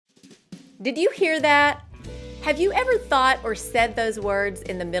Did you hear that? Have you ever thought or said those words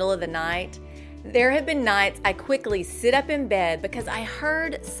in the middle of the night? There have been nights I quickly sit up in bed because I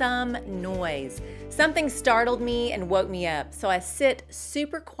heard some noise. Something startled me and woke me up, so I sit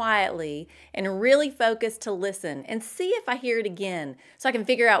super quietly and really focus to listen and see if I hear it again so I can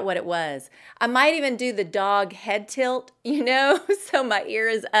figure out what it was. I might even do the dog head tilt, so my ear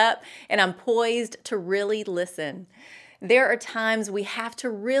is up and I'm poised to really listen. There are times we have to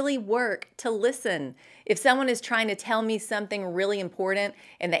really work to listen. If someone is trying to tell me something really important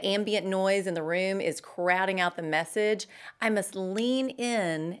and the ambient noise in the room is crowding out the message, I must lean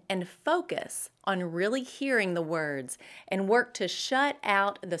in and focus on really hearing the words and work to shut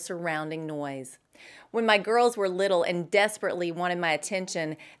out the surrounding noise. When my girls were little and desperately wanted my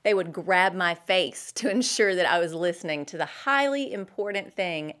attention, they would grab my face to ensure that I was listening to the highly important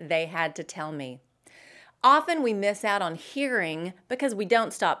thing they had to tell me. Often we miss out on hearing because we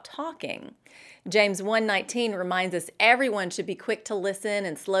don't stop talking. James 1:19 reminds us everyone should be quick to listen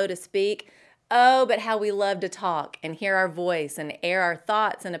and slow to speak. Oh, but how we love to talk and hear our voice and air our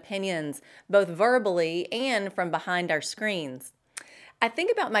thoughts and opinions, both verbally and from behind our screens. I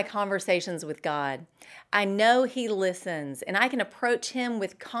think about my conversations with God. I know He listens, and I can approach Him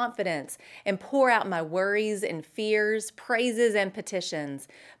with confidence and pour out my worries and fears, praises and petitions.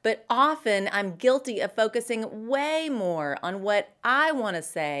 But often I'm guilty of focusing way more on what I want to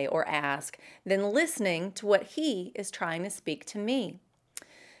say or ask than listening to what He is trying to speak to me.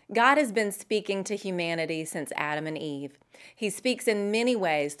 God has been speaking to humanity since Adam and Eve. He speaks in many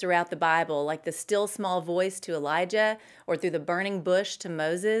ways throughout the Bible, like the still small voice to Elijah or through the burning bush to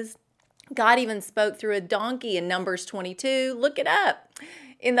Moses. God even spoke through a donkey in Numbers 22. Look it up.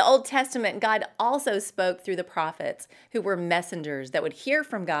 In the Old Testament, God also spoke through the prophets, who were messengers that would hear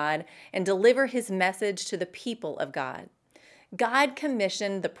from God and deliver His message to the people of God. God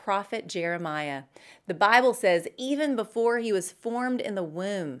commissioned the prophet Jeremiah. The Bible says even before he was formed in the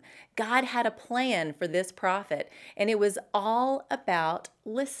womb, God had a plan for this prophet, and it was all about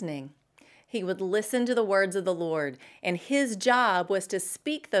listening. He would listen to the words of the Lord, and his job was to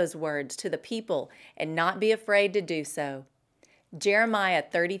speak those words to the people and not be afraid to do so. Jeremiah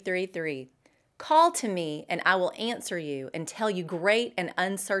 33:3. Call to me, and I will answer you and tell you great and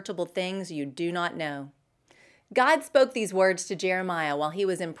unsearchable things you do not know. God spoke these words to Jeremiah while he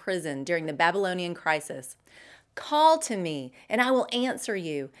was in prison during the Babylonian crisis. Call to me, and I will answer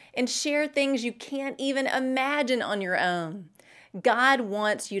you and share things you can't even imagine on your own. God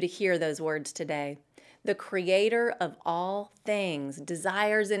wants you to hear those words today. The Creator of all things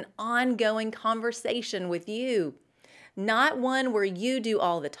desires an ongoing conversation with you, not one where you do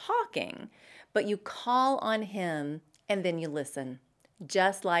all the talking, but you call on Him and then you listen,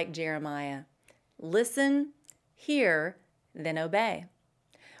 just like Jeremiah. Listen, hear, then obey.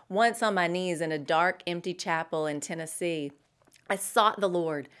 Once on my knees in a dark, empty chapel in Tennessee, I sought the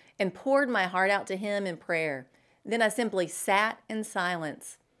Lord and poured my heart out to Him in prayer. Then I simply sat in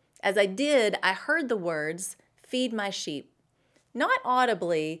silence. As I did, I heard the words, "Feed my sheep." Not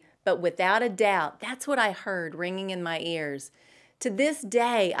audibly, but without a doubt, that's what I heard ringing in my ears. To this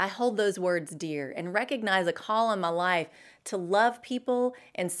day, I hold those words dear and recognize a call on my life to love people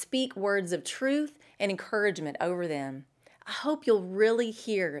and speak words of truth and encouragement over them. I hope you'll really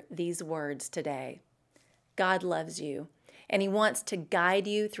hear these words today. God loves you, and He wants to guide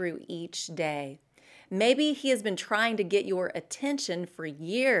you through each day. Maybe He has been trying to get your attention for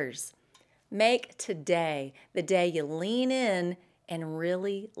years. Make today the day you lean in and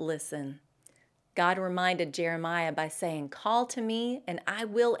really listen. God reminded Jeremiah by saying, "Call to me, and I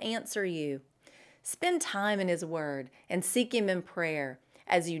will answer you." Spend time in His Word and seek Him in prayer.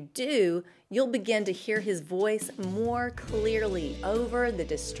 As you do, you'll begin to hear His voice more clearly over the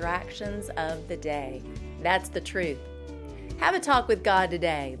distractions of the day. That's the truth. Have a talk with God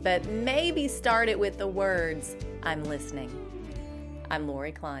today, but maybe start it with the words, "I'm listening." I'm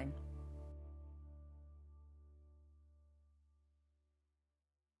Lori Klein.